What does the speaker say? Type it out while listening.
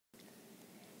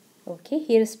Okay,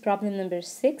 here is problem number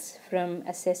 6 from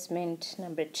assessment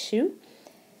number 2.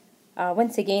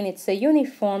 Once again, it's a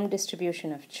uniform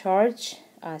distribution of charge,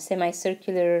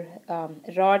 semicircular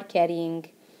rod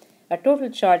carrying a total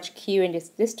charge Q and is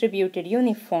distributed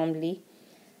uniformly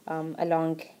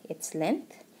along its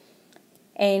length.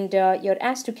 And you're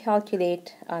asked to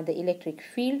calculate the electric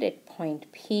field at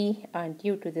point P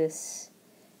due to this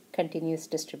continuous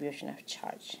distribution of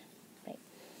charge.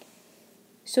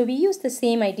 So we use the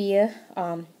same idea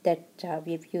that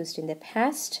we've used in the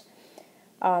past.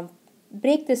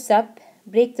 Break this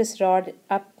rod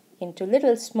up into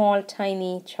little small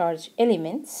tiny charge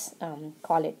elements,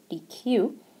 call it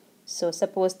dq. So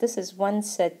suppose this is one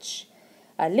such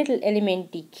little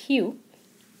element dq,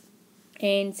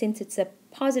 and since it's a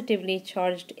positively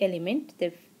charged element,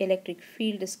 the electric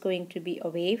field is going to be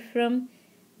away from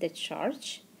the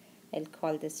charge. I'll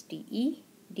call this dE.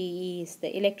 dE is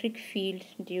the electric field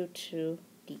due to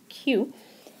dq.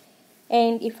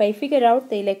 And if I figure out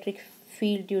the electric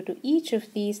field due to each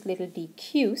of these little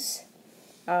dq's,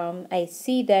 I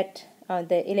see that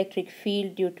the electric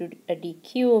field due to a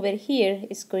dq over here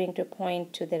is going to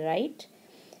point to the right,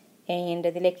 and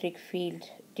the electric field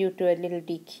due to a little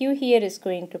dq here is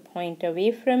going to point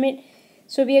away from it.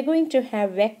 So we are going to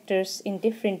have vectors in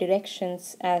different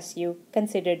directions as you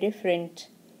consider different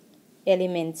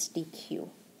elements dq.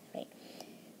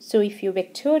 So if you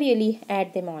vectorially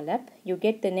add them all up, you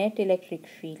get the net electric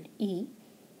field E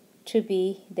to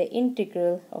be the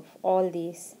integral of all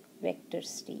these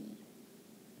vectors dE.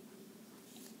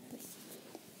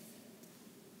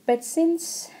 But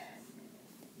since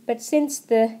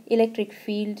the electric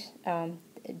field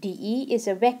dE is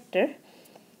a vector,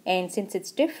 and since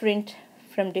it's different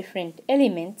from different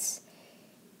elements,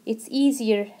 it's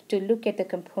easier to look at the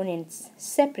components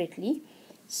separately.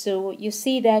 So you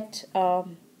see that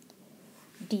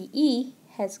dE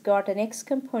has got an x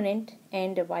component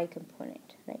and a y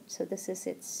component, right? So this is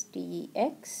its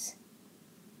dEx,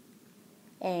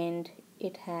 and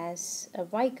it has a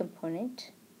y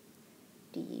component,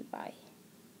 dEy.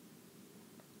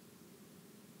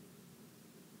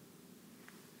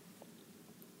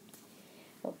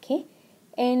 Okay,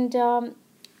 and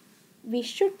we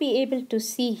should be able to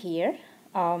see here.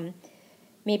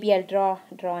 Maybe I'll draw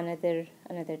another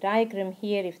diagram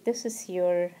here. If this is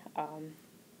your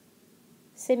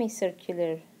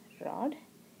semicircular rod,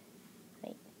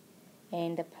 right,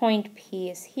 and the point P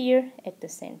is here at the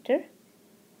center.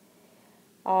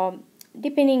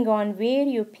 Depending on where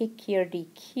you pick your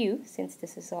dq, since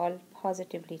this is all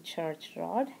positively charged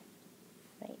rod,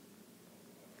 right,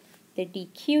 the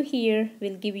dq here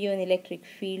will give you an electric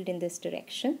field in this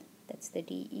direction. That's the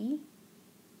dE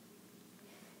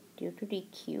due to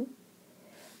dq.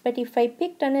 But if I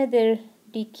picked another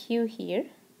dq here,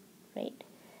 right,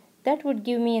 that would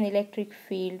give me an electric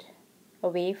field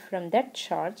away from that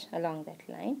charge along that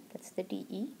line. That's the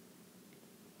dE.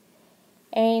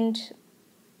 And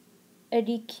a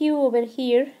dq over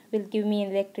here will give me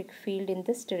an electric field in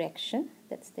this direction.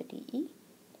 That's the dE.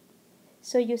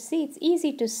 So you see, it's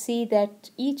easy to see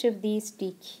that each of these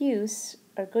dq's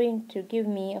are going to give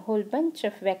me a whole bunch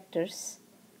of vectors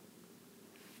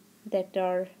that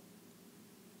are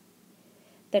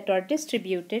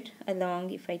distributed along.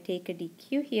 If I take a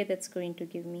dq here, that's going to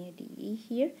give me a dE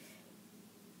here.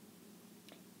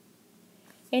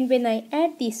 And when I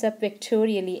add these up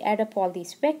vectorially, add up all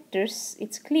these vectors,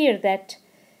 it's clear that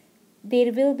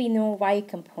there will be no y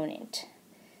component,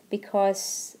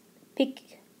 because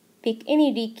pick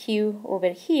any dq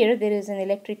over here, there is an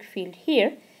electric field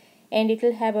here, and it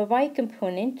will have a y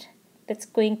component that's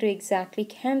going to exactly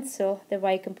cancel the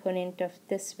y component of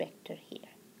this vector here,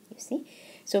 you see.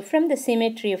 So from the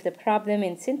symmetry of the problem,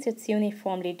 and since it's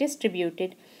uniformly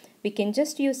distributed, we can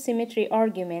just use symmetry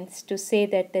arguments to say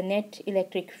that the net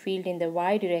electric field in the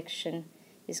y direction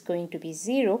is going to be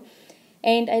 0,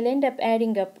 and I'll end up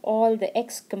adding up all the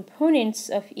x components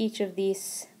of each of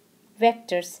these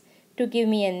vectors to give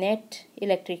me a net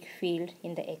electric field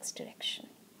in the x direction,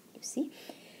 you see.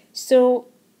 So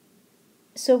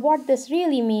what this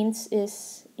really means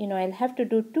is, I'll have to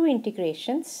do two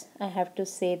integrations. I have to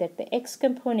say that the x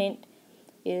component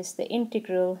is the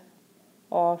integral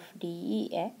of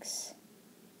dEx,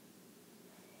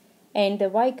 and the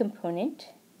y component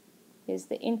is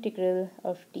the integral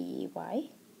of dEy.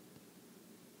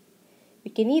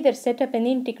 We can either set up an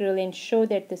integral and show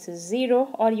that this is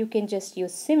 0, or you can just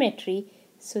use symmetry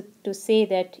to say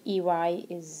that Ey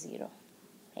is 0.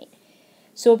 Right?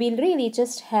 So we'll really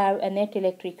just have a net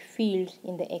electric field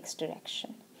in the x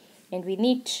direction. And we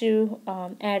need to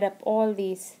add up all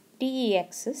these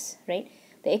dEx's, right?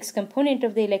 the x component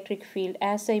of the electric field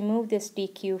as I move this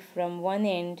dq from one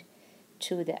end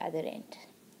to the other end.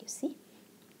 You see?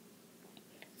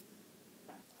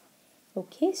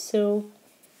 Okay, so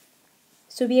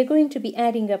we are going to be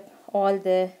adding up all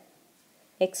the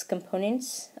x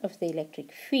components of the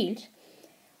electric field,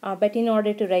 but in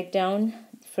order to write down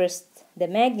first the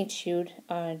magnitude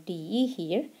dE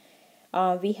here,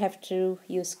 we have to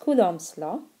use Coulomb's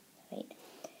law, right?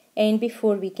 And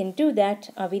before we can do that,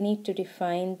 we need to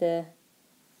define the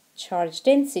charge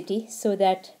density so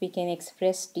that we can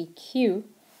express dq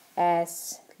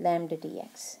as lambda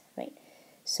dx, right?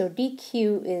 So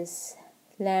dq is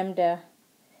lambda.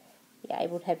 Yeah, I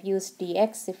would have used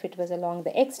dx if it was along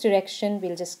the x direction.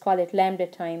 We'll just call it lambda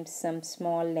times some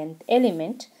small length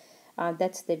element.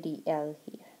 That's the dl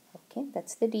here. Okay,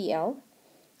 that's the dl.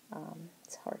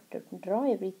 It's hard to draw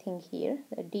everything here.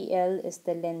 The dl is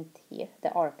the length here,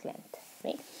 the arc length,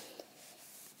 right?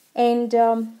 And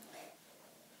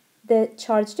the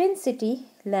charge density,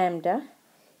 lambda,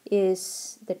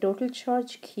 is the total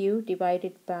charge q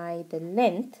divided by the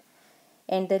length.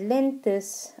 And the length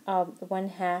is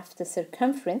 1/2 the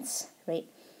circumference, right?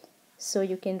 So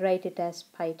you can write it as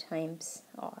pi times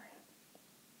r.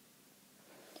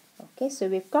 Okay, so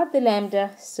we've got the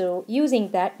lambda. So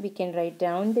using that, we can write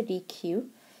down the dq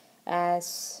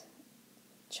as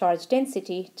charge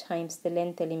density times the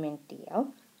length element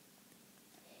dl.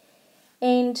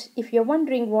 And if you're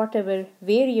wondering what our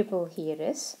variable here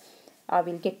is,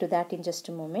 we'll get to that in just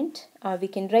a moment. We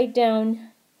can write down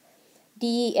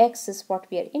dEx is what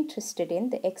we are interested in,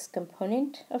 the x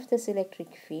component of this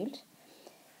electric field.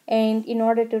 And in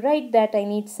order to write that, I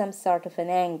need some sort of an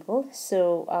angle.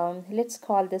 So let's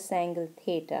call this angle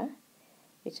theta,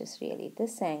 which is really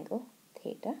this angle,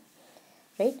 theta,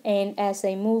 right? And as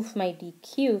I move my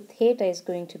dq, theta is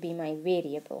going to be my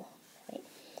variable, right?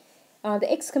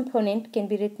 The x component can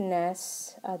be written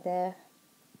as the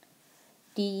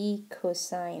dE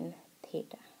cosine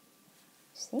theta,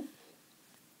 see?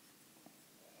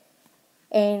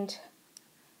 And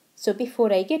so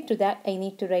before I get to that, I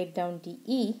need to write down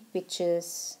dE, which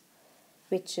is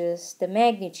the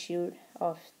magnitude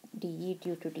of dE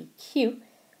due to dq.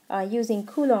 Using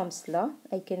Coulomb's law,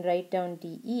 I can write down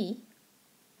dE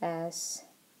as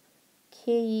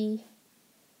ke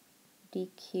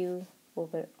dq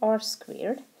over r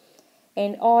squared.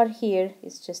 And r here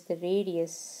is just the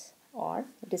radius r,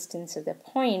 distance of the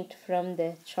point from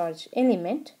the charge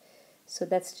element. So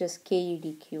that's just ke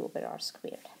dq over r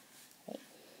squared, right?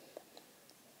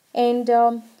 And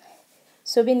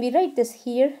so when we write this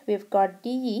here, we've got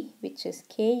dE, which is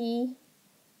ke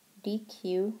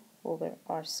dq over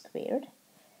r squared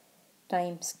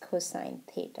times cosine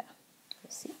theta, you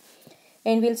see.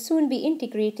 And we'll soon be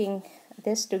integrating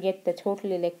this to get the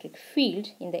total electric field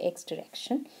in the x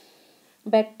direction.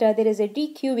 But there is a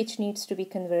dq which needs to be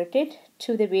converted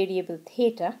to the variable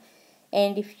theta.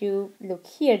 And if you look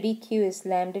here, dq is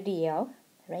lambda dl,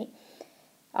 right?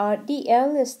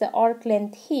 dl is the arc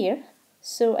length here.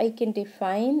 So I can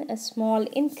define a small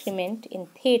increment in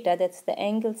theta, that's the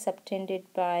angle subtended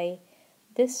by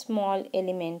this small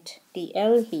element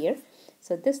dl here.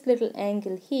 So this little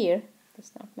angle here,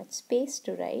 there's not much space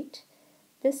to write.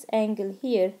 This angle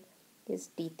here is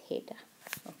d theta,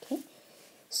 okay?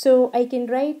 So I can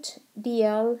write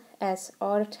dl as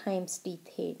r times d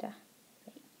theta.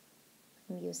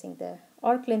 I'm using the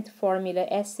arc length formula,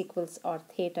 S equals r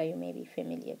theta. You may be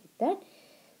familiar with that.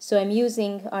 So I'm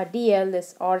using dl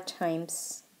is r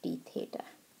times d theta.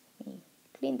 Let me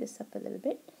clean this up a little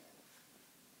bit.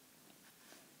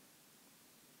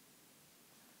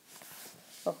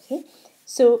 Okay,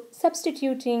 so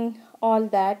substituting all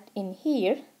that in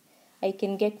here, I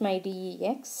can get my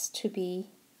dEx to be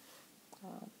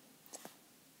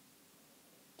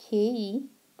ke,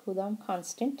 Coulomb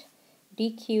constant,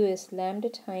 dq is lambda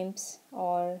times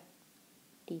r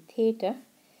d theta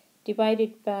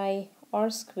divided by r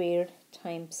squared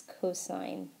times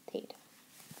cosine theta.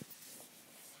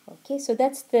 Okay, so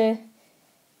that's the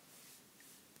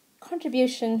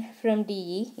contribution from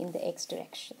dE in the x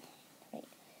direction, right?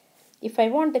 If I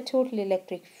want the total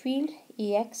electric field,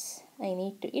 Ex, I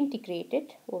need to integrate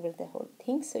it over the whole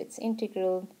thing. So it's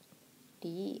integral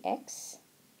dEx,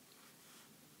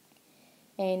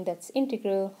 and that's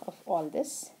integral of all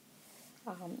this.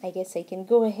 I guess I can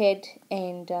go ahead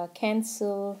and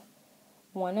cancel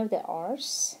one of the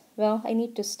r's. Well, I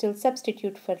need to still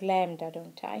substitute for lambda,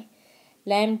 don't I?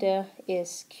 Lambda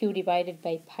is q divided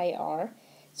by pi r.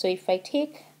 So if I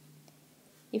take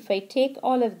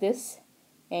all of this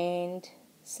and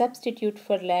substitute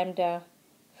for lambda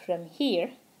from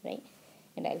here, right?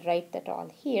 And I'll write that all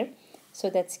here. So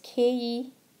that's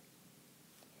ke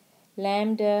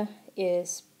Lambda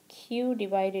is q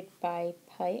divided by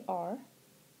pi r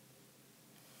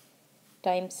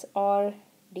times r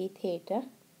d theta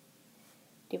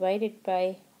divided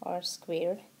by r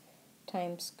squared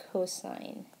times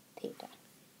cosine theta.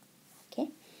 Okay,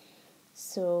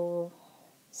 so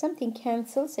something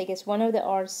cancels. I guess one of the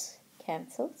r's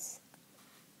cancels.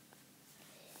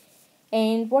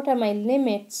 And what are my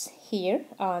limits here?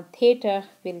 Theta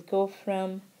will go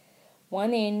from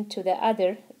one end to the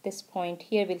other. This point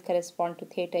here will correspond to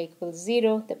theta equals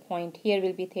 0. The point here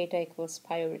will be theta equals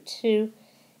pi over 2.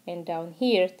 And down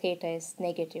here, theta is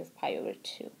negative pi over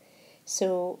 2.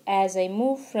 So as I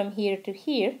move from here to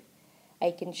here,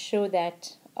 I can show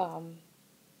that,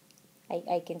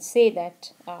 I can say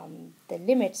that the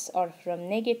limits are from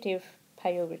negative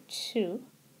pi over 2.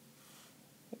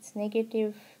 It's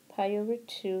negative pi over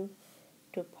 2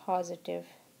 to positive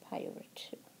pi over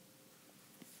 2.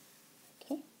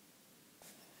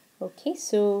 Okay,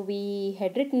 so we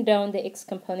had written down the x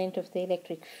component of the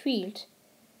electric field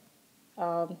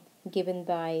given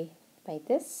by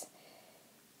this.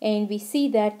 And we see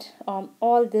that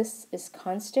all this is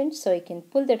constant, so I can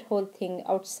pull that whole thing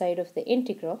outside of the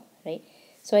integral, right?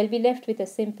 So I'll be left with a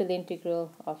simple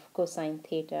integral of cosine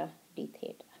theta d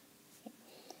theta.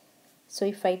 So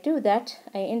if I do that,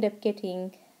 I end up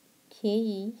getting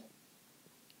ke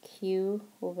q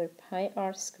over pi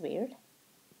r squared.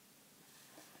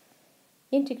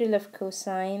 Integral of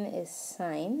cosine is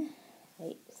sine,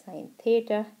 right? Sine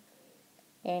theta,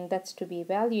 and that's to be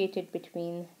evaluated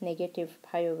between negative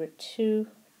pi over 2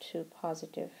 to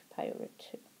positive pi over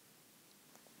 2.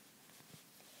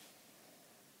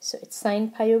 So it's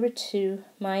sine pi over 2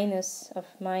 minus of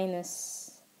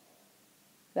minus,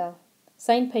 well,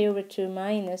 sine pi over 2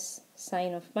 minus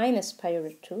sine of minus pi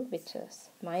over 2, which is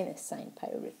minus sine pi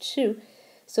over 2.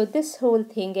 So this whole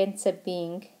thing ends up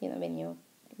being, when you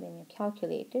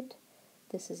calculate it,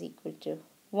 this is equal to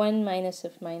 1 minus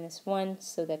of minus 1,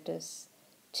 so that is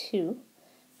 2,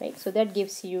 right? So that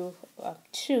gives you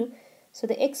 2. So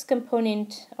the x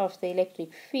component of the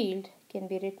electric field can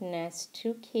be written as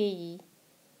 2ke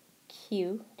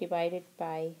q divided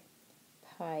by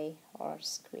pi r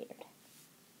squared.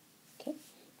 Okay.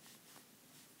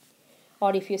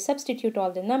 Or if you substitute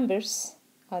all the numbers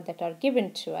that are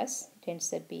given to us, it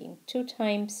ends up being 2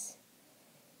 times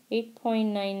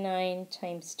 8.99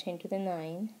 times 10 to the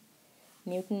 9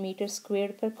 Newton meter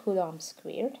squared per coulomb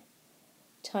squared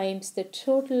times the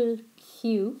total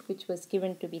Q, which was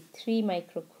given to be 3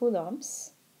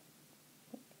 microcoulombs.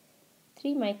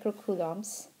 3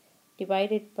 microcoulombs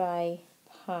divided by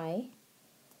pi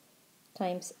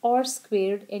times r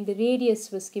squared, and the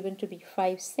radius was given to be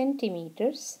 5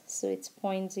 centimeters, so it's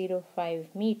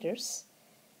 0.05 meters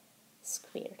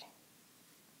squared.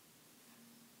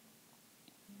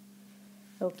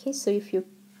 Okay, so if you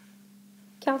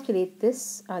calculate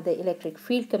this, the electric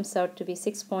field comes out to be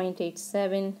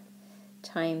 6.87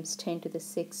 times 10 to the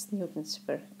 6 newtons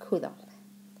per coulomb.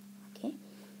 Okay.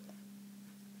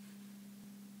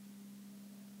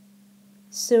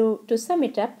 So to sum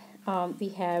it up, we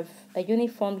have a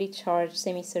uniformly charged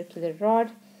semicircular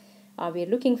rod. We are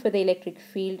looking for the electric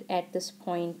field at this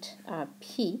point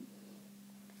P.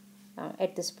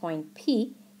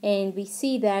 And we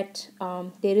see that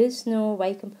there is no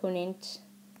y component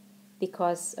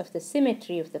because of the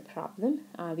symmetry of the problem.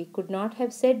 We could not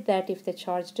have said that if the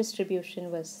charge distribution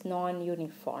was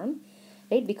non-uniform,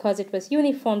 right? Because it was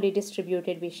uniformly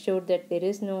distributed, we showed that there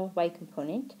is no y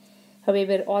component.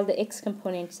 However, all the x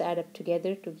components add up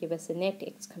together to give us a net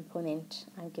x component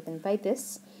given by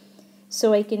this.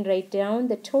 So I can write down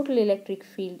the total electric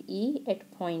field E at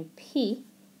point P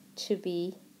to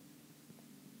be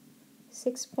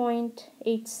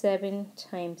 6.87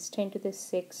 times 10 to the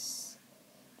 6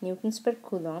 newtons per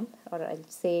coulomb, or I'll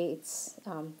say it's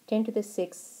 10 to the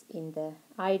 6 in the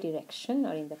I direction,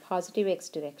 or in the positive x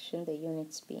direction, the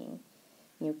units being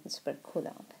newtons per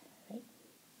coulomb. Right?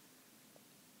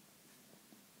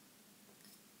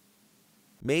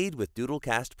 Made with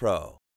Doodlecast Pro.